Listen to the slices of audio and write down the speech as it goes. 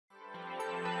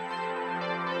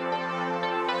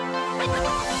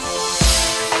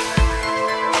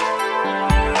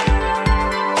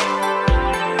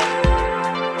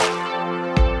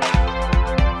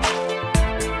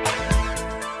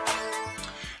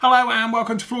Hello and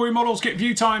welcome to Flory Models Kit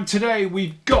View Time. Today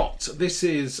we've got, this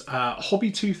is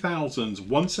Hobby 2000's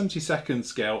 1/72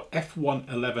 scale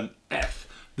F111F,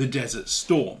 the Desert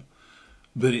Storm.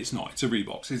 But it's not, it's a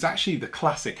Rebox. It's actually the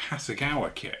classic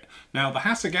Hasegawa kit. Now the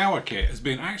Hasegawa kit has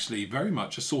been actually very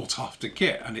much a sought after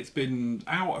kit, and it's been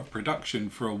out of production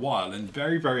for a while and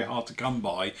very, very hard to come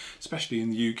by, especially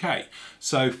in the UK.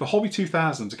 So for Hobby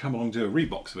 2000 to come along and do a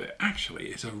Rebox of it, actually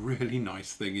it's a really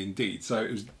nice thing indeed. So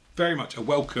it was very much a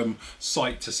welcome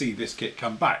sight to see this kit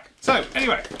come back. So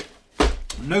anyway,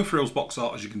 no frills box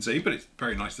art as you can see, but it's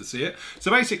very nice to see it.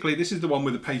 So basically this is the one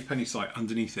with the paved penny sight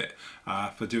underneath it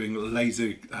for doing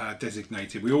laser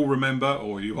designated. We all remember,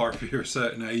 or you are if you're a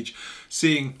certain age,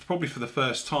 seeing probably for the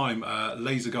first time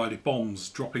laser guided bombs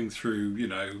dropping through, you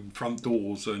know, front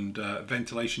doors and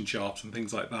ventilation shafts and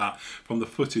things like that from the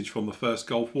footage from the first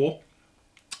Gulf War.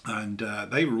 And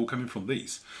they were all coming from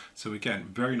these. So again,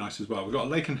 very nice as well. We've got a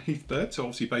Lake and Heath bird, so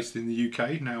obviously based in the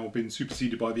UK, now been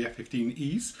superseded by the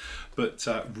F-15Es, but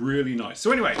really nice.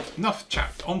 So anyway, enough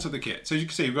chat, onto the kit. So as you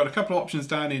can see, we've got a couple of options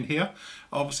down in here.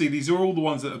 Obviously these are all the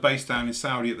ones that are based down in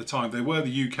Saudi at the time. They were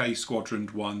the UK squadroned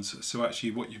ones. So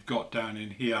actually what you've got down in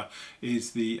here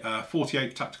is the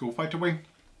 48 Tactical Fighter Wing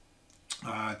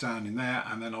down in there,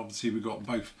 and then obviously we've got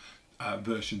both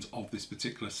versions of this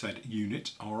particular said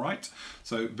unit. All right,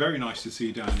 so very nice to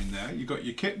see down in there. You've got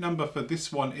your kit number for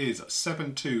this one is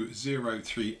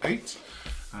 72038,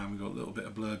 and we've got a little bit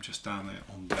of blurb just down there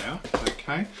on there.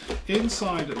 Okay,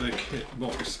 inside of the kit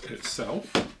box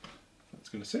itself, that's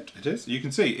going to sit, it is, you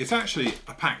can see it's actually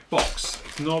a packed box.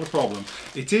 It's not a problem.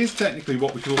 It is technically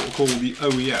what we call the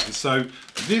OEM. So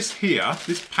this here,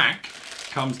 this pack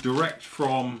comes direct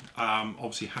from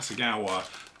obviously Hasegawa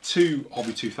to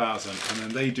Hobby 2000, and then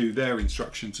they do their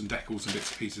instructions and decals and bits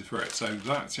and pieces for it. So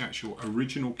that's the actual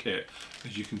original kit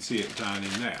as you can see it down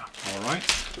in there. All right,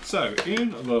 so in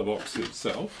the box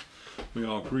itself we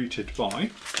are greeted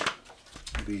by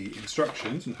the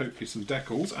instructions and hopefully some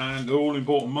decals and the all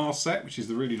important mask set, which is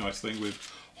the really nice thing with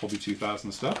Hobby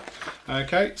 2000 stuff.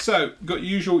 Okay, so got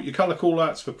your colour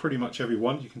callouts for pretty much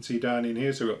everyone. You can see down in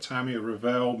here, so we've got Tamiya,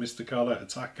 Revell, Mr. Colour,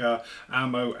 Hataka,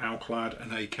 Ammo, Alclad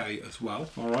and AK as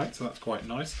well. All right, so that's quite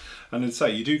nice. And as I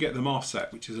say, you do get the mask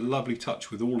set, which is a lovely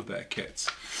touch with all of their kits.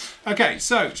 Okay,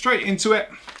 so straight into it.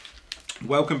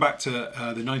 Welcome back to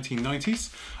the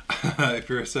 1990s. If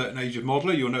you're a certain age of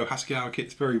modeler, you'll know Hasegawa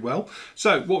kits very well.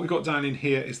 So what we've got down in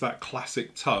here is that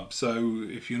classic tub. So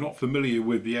if you're not familiar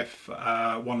with the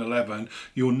F111,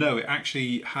 you'll know it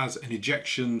actually has an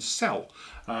ejection cell.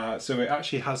 So it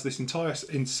actually has this entire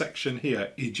section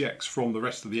here ejects from the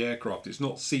rest of the aircraft. It's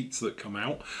not seats that come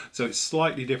out, so it's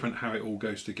slightly different how it all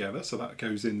goes together. So that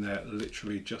goes in there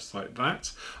literally just like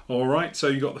that. All right, so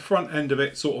you've got the front end of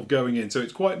it sort of going in, so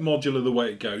it's quite modular the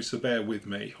way it goes, so bear with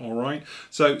me. All right,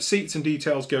 so seats and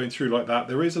details going through like that.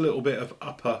 There is a little bit of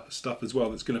upper stuff as well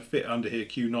that's going to fit under here,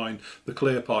 Q9, the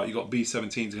clear part. You've got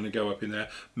B17 is going to go up in there.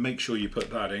 Make sure you put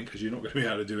that in because you're not going to be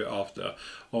able to do it after.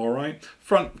 All right,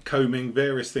 front combing,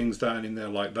 various things down in there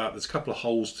like that. There's a couple of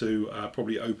holes to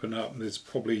probably open up, and there's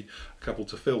probably a couple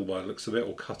to fill by the looks of it,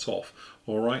 or cut off.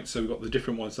 All right, so we've got the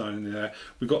different ones down in there.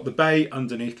 We've got the bay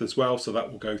underneath as well, so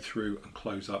that will go through and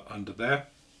close up under there.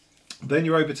 Then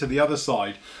you're over to the other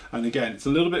side, and again it's a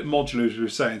little bit modular as we were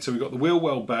saying. So we've got the wheel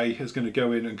well bay is going to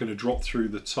go in and going to drop through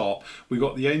the top. We've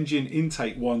got the engine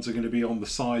intake ones are going to be on the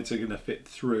sides, they're going to fit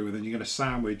through, and then you're going to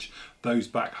sandwich those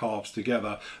back halves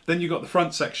together. Then you've got the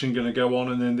front section going to go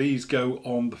on, and then these go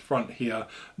on the front here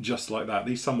just like that.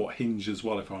 These somewhat hinge as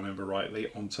well, if I remember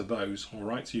rightly, onto those. All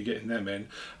right, so you're getting them in,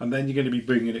 and then you're going to be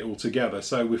bringing it all together.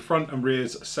 So with front and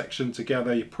rears section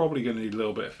together, you're probably going to need a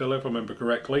little bit of filler if I remember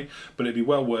correctly, but it'd be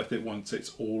well worth it once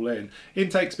it's all in.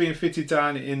 Intakes being fitted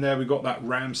down in there. We've got that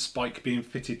ram spike being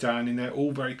fitted down in there,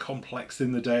 all very complex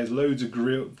in the day. There's loads of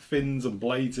grill fins and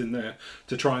blades in there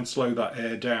to try and slow that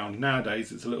air down.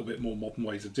 Nowadays it's a little bit more modern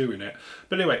ways of doing it,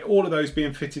 but anyway, all of those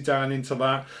being fitted down into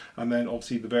that, and then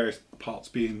obviously the various parts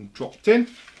being dropped in.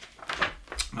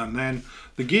 And then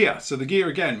the gear. So the gear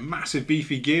again, massive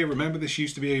beefy gear. Remember this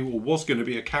used to be, or was going to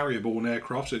be, a carrier-borne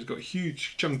aircraft, so it's got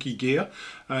huge chunky gear.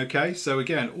 Okay, so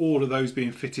again, all of those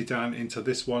being fitted down into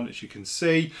this one, as you can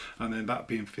see, and then that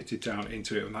being fitted down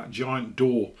into it, and that giant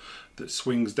door that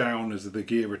swings down as the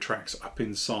gear retracts up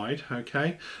inside.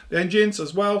 Okay, the engines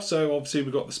as well, so obviously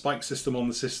we've got the spike system on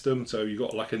the system, so you've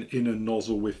got like an inner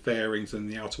nozzle with fairings, and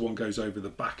the outer one goes over the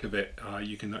back of it.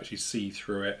 You can actually see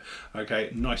through it.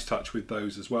 Okay, nice touch with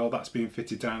those as well. That's being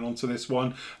fitted down onto this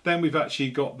one. Then we've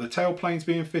actually got the tail planes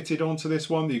being fitted onto this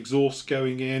one, the exhaust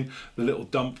going in, the little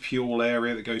dump fuel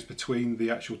area that goes between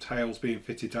the actual tails being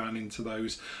fitted down into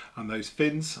those, and those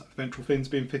fins, ventral fins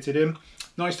being fitted in.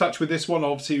 Nice touch with this one.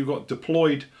 Obviously you've got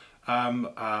deployed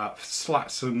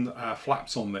slats and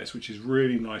flaps on this, which is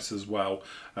really nice as well.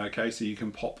 Okay, so you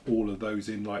can pop all of those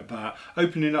in like that,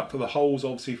 opening up for the holes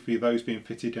obviously for those being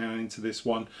fitted down into this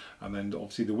one, and then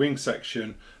obviously the wing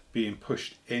section being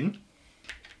pushed in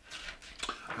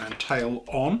and tail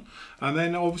on. And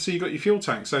then obviously you've got your fuel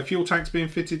tank, so fuel tanks being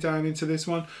fitted down into this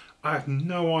one. I have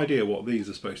no idea what these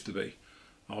are supposed to be,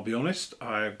 I'll be honest.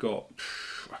 I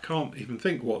can't even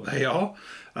think what they are.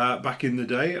 Back in the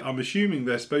day, I'm assuming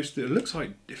they're supposed to, it looks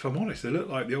like, if I'm honest, they look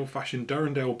like the old-fashioned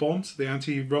Durandale bombs, the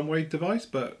anti-runway device,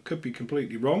 but could be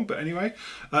completely wrong. But anyway,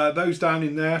 those down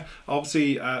in there,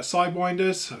 obviously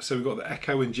sidewinders. So we've got the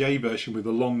Echo and J version with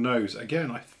the long nose.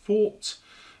 Again, I thought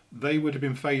they would have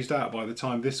been phased out by the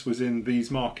time this was in these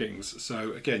markings.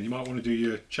 So again, you might want to do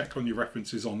your check on your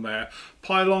references on there.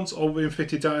 Pylons all being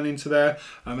fitted down into there,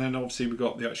 and then obviously we've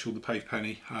got the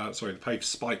the pave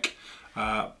spike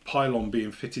pylon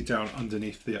being fitted down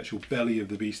underneath the actual belly of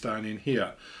the beast down in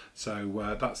here.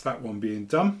 So that's that one being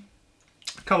done.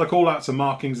 Colour callouts and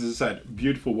markings, as I said,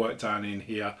 beautiful work down in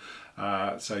here.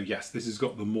 So yes, this has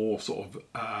got the more sort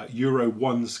of Euro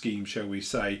 1 scheme, shall we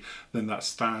say, than that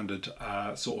standard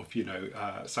sort of, you know,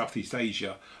 Southeast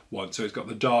Asia one. So it's got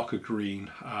the darker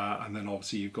green, and then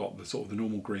obviously you've got the sort of the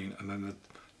normal green, and then the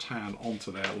tan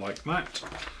onto there like that.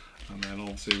 And then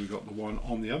obviously we've got the one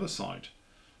on the other side.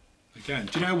 Again,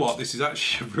 do you know what? This is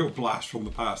actually a real blast from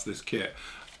the past, this kit.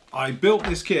 I built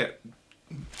this kit,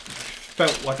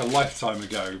 felt like a lifetime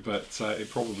ago, but it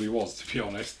probably was, to be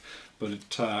honest. But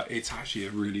it's actually a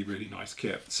really, really nice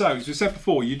kit. So, as we said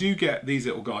before, you do get these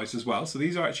little guys as well. So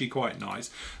these are actually quite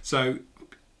nice. So,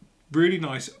 really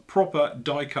nice, proper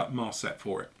die-cut mask set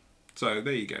for it. So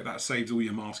there you go. That saves all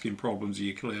your masking problems,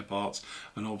 your clear parts,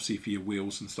 and obviously for your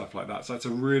wheels and stuff like that. So that's a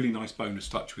really nice bonus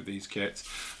touch with these kits.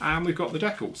 And we've got the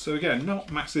decals. So again,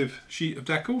 not massive sheet of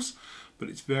decals, but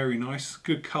it's very nice.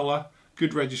 Good colour,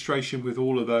 good registration with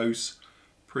all of those.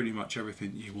 Pretty much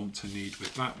everything you want to need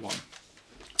with that one.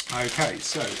 Okay,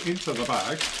 so into the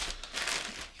bag.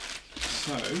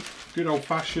 So, good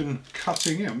old-fashioned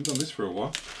cutting in. I haven't done this for a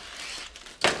while.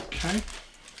 Okay,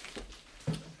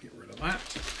 get rid of that.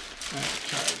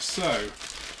 Okay, so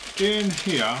in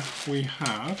here we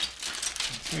have,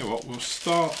 I'll tell you what, we'll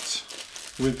start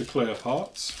with the clear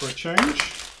parts for a change.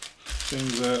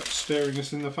 Things are staring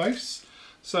us in the face.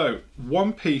 So,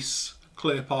 one piece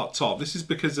clear part top. This is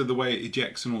because of the way it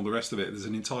ejects and all the rest of it. There's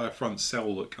an entire front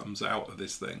cell that comes out of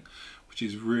this thing, which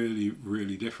is really,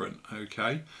 really different.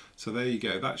 Okay, so there you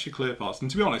go. That's your clear parts. And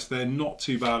to be honest, they're not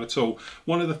too bad at all.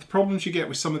 One of the problems you get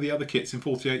with some of the other kits in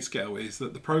 48 scale is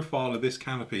that the profile of this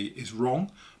canopy is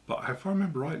wrong, but if I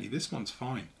remember rightly, this one's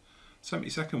fine.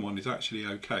 72nd one is actually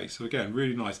okay. So again,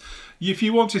 really nice. If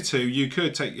you wanted to, you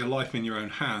could take your life in your own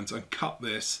hands and cut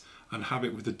this and have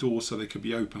it with the doors so they could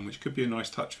be open, which could be a nice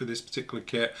touch for this particular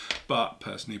kit, but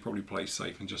personally probably play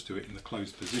safe and just do it in the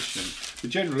closed position. But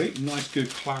generally, nice good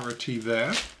clarity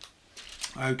there.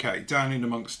 Okay, down in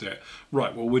amongst it.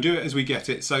 Right, well, we'll do it as we get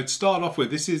it. So to start off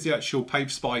with, this is the actual pave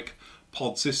spike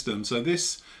pod system. So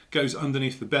this goes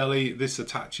underneath the belly, this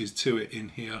attaches to it in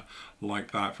here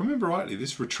like that. If I remember rightly,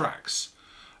 this retracts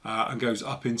and goes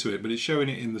up into it, but it's showing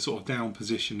it in the sort of down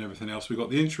position and everything else. We've got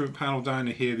the instrument panel down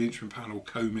here, the instrument panel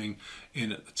combing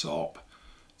in at the top.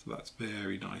 So that's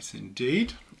very nice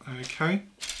indeed. Okay,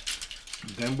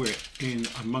 and then we're in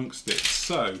amongst it.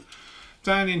 So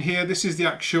down in here, this is the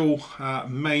actual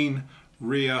main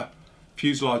rear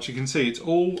fuselage. You can see it's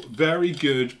all very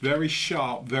good, very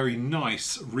sharp, very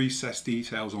nice recessed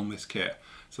details on this kit.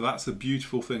 So that's the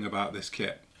beautiful thing about this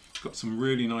kit. Got some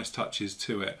really nice touches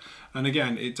to it, and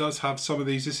again it does have some of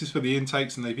these. This is for the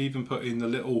intakes, and they've even put in the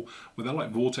little, well, they're like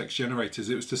vortex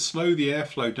generators. It was to slow the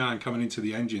airflow down coming into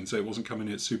the engine so it wasn't coming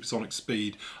in at supersonic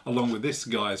speed, along with this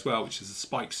guy as well, which is a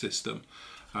spike system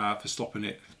for stopping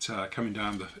it coming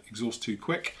down the exhaust too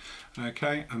quick.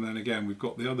 Okay, and then again we've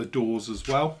got the other doors as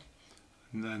well,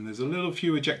 and then there's a little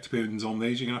few ejector pins on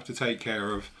these you're gonna have to take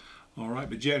care of. All right,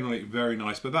 but generally very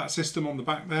nice. But that system on the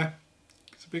back there,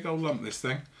 it's a big old lump, this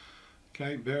thing.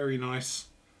 Okay, very nice.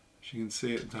 As you can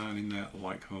see it down in there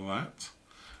like that.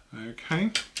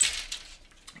 Okay,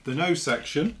 the nose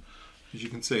section, as you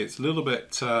can see, it's a little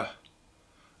bit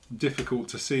difficult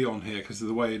to see on here because of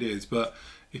the way it is, but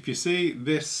if you see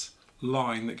this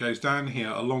line that goes down here,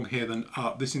 along here, then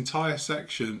up, this entire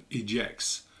section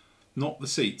ejects, not the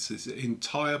seats, this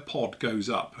entire pod goes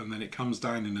up and then it comes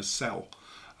down in a cell.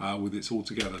 with it's all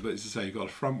together. But as I say, you've got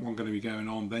a front one going to be going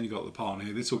on, then you've got the part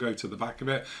here. This will go to the back of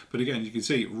it. But again, you can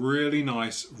see really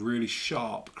nice, really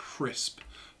sharp, crisp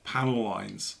panel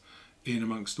lines in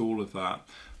amongst all of that.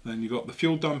 Then you've got the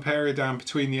fuel dump area down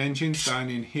between the engines down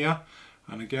in here.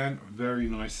 And again, very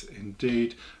nice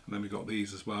indeed. And then we've got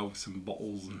these as well with some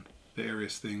bottles and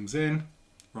various things in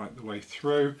right the way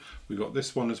through. We've got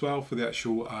this one as well for the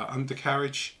actual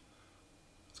undercarriage.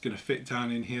 It's going to fit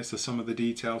down in here, so some of the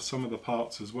details, some of the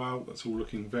parts as well. That's all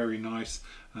looking very nice.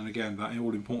 And again, that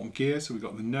all important gear. So we've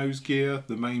got the nose gear,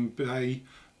 the main bay,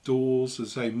 doors,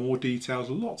 as I say, more details,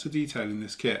 lots of detail in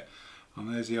this kit.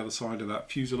 And there's the other side of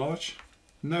that fuselage.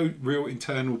 No real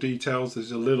internal details.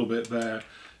 There's a little bit there.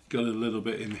 Got a little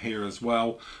bit in here as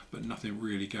well, but nothing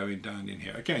really going down in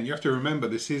here. Again, you have to remember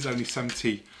this is only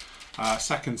 70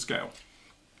 second scale.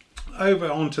 Over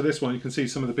onto this one, you can see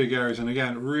some of the big areas, and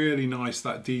again, really nice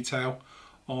that detail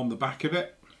on the back of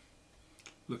it.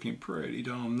 Looking pretty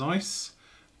darn nice.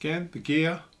 Again, the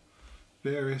gear,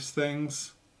 various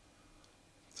things.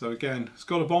 So again, it's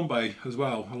got a bomb bay as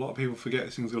well. A lot of people forget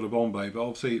this thing's got a bomb bay, but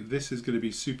obviously this is going to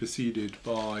be superseded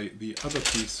by the other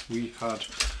piece we had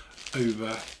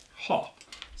over here.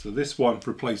 So this one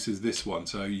replaces this one.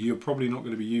 So you're probably not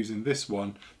going to be using this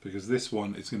one because this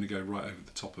one is going to go right over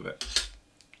the top of it.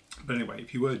 But anyway,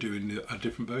 if you were doing a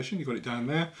different version, you've got it down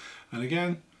there. And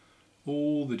again,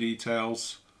 all the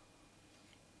details.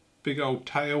 Big old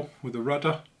tail with a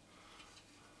rudder.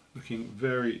 Looking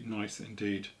very nice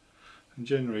indeed. And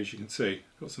generally, as you can see,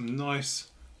 got some nice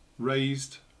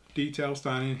raised details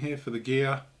down in here for the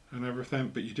gear and everything,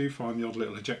 but you do find the odd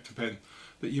little ejector pin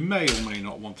that you may or may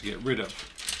not want to get rid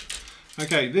of.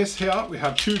 Okay, this here, we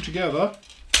have two together,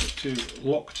 which is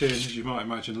locked in, as you might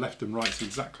imagine, left and right, it's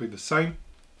exactly the same.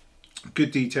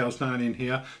 Good details down in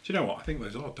here. Do you know what? I think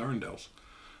those are Durandals.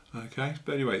 Okay,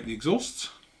 but anyway, the exhausts.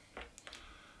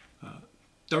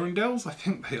 Durandals, I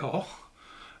think they are.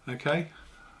 Okay,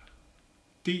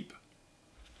 deep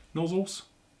nozzles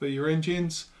for your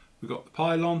engines. We've got the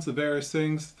pylons, the various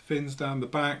things, the fins down the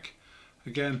back.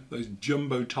 Again, those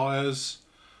jumbo tyres.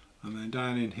 And then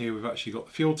down in here, we've actually got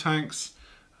the fuel tanks,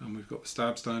 and we've got the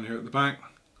stabs down here at the back.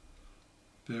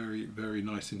 Very, very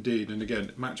nice indeed. And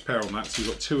again, match pair on that, so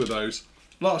we've got two of those.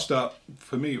 Last up,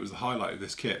 for me, it was the highlight of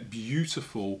this kit.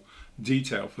 Beautiful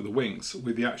detail for the wings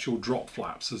with the actual drop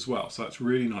flaps as well. So that's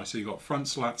really nice. So you've got front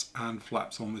slats and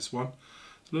flaps on this one.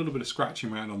 A little bit of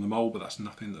scratching around on the mould, but that's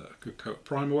nothing that a good coat of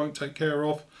primer won't take care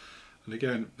of. And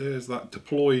again, there's that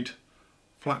deployed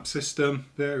flap system,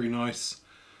 very nice.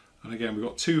 And again, we've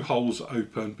got two holes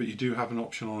open, but you do have an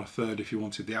option on a third if you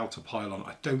wanted the outer pylon.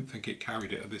 I don't think it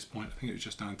carried it at this point. I think it was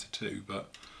just down to two, but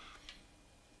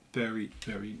very,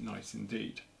 very nice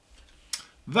indeed.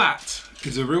 That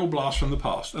is a real blast from the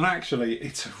past, and actually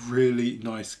it's a really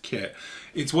nice kit.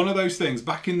 It's one of those things,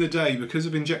 back in the day, because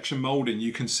of injection moulding,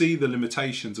 you can see the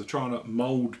limitations of trying to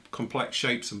mould complex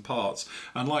shapes and parts.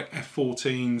 And like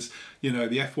F14s, you know,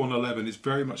 the F111 is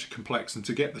very much complex, and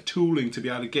to get the tooling to be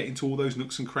able to get into all those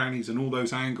nooks and crannies and all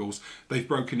those angles, they've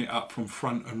broken it up from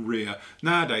front and rear.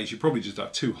 Nowadays, you probably just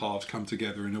have two halves come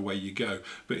together and away you go.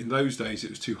 But in those days,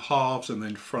 it was two halves, and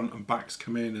then front and backs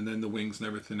come in, and then the wings and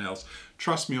everything else.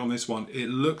 Trust me on this one, it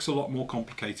looks a lot more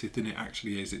complicated than it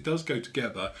actually is. It does go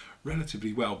together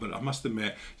relatively well, but I must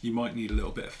admit you might need a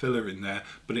little bit of filler in there,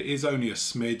 but it is only a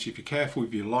smidge. If you're careful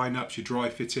with your lineups, your dry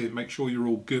fitting, make sure you're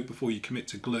all good before you commit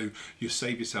to glue, you'll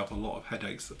save yourself a lot of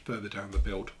headaches further down the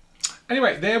build.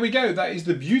 Anyway, there we go. That is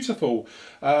the beautiful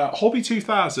Hobby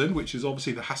 2000, which is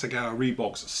obviously the Hasegawa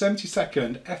Reeboks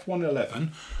 72nd F111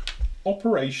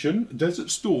 Operation Desert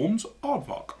Storms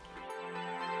Aardvark.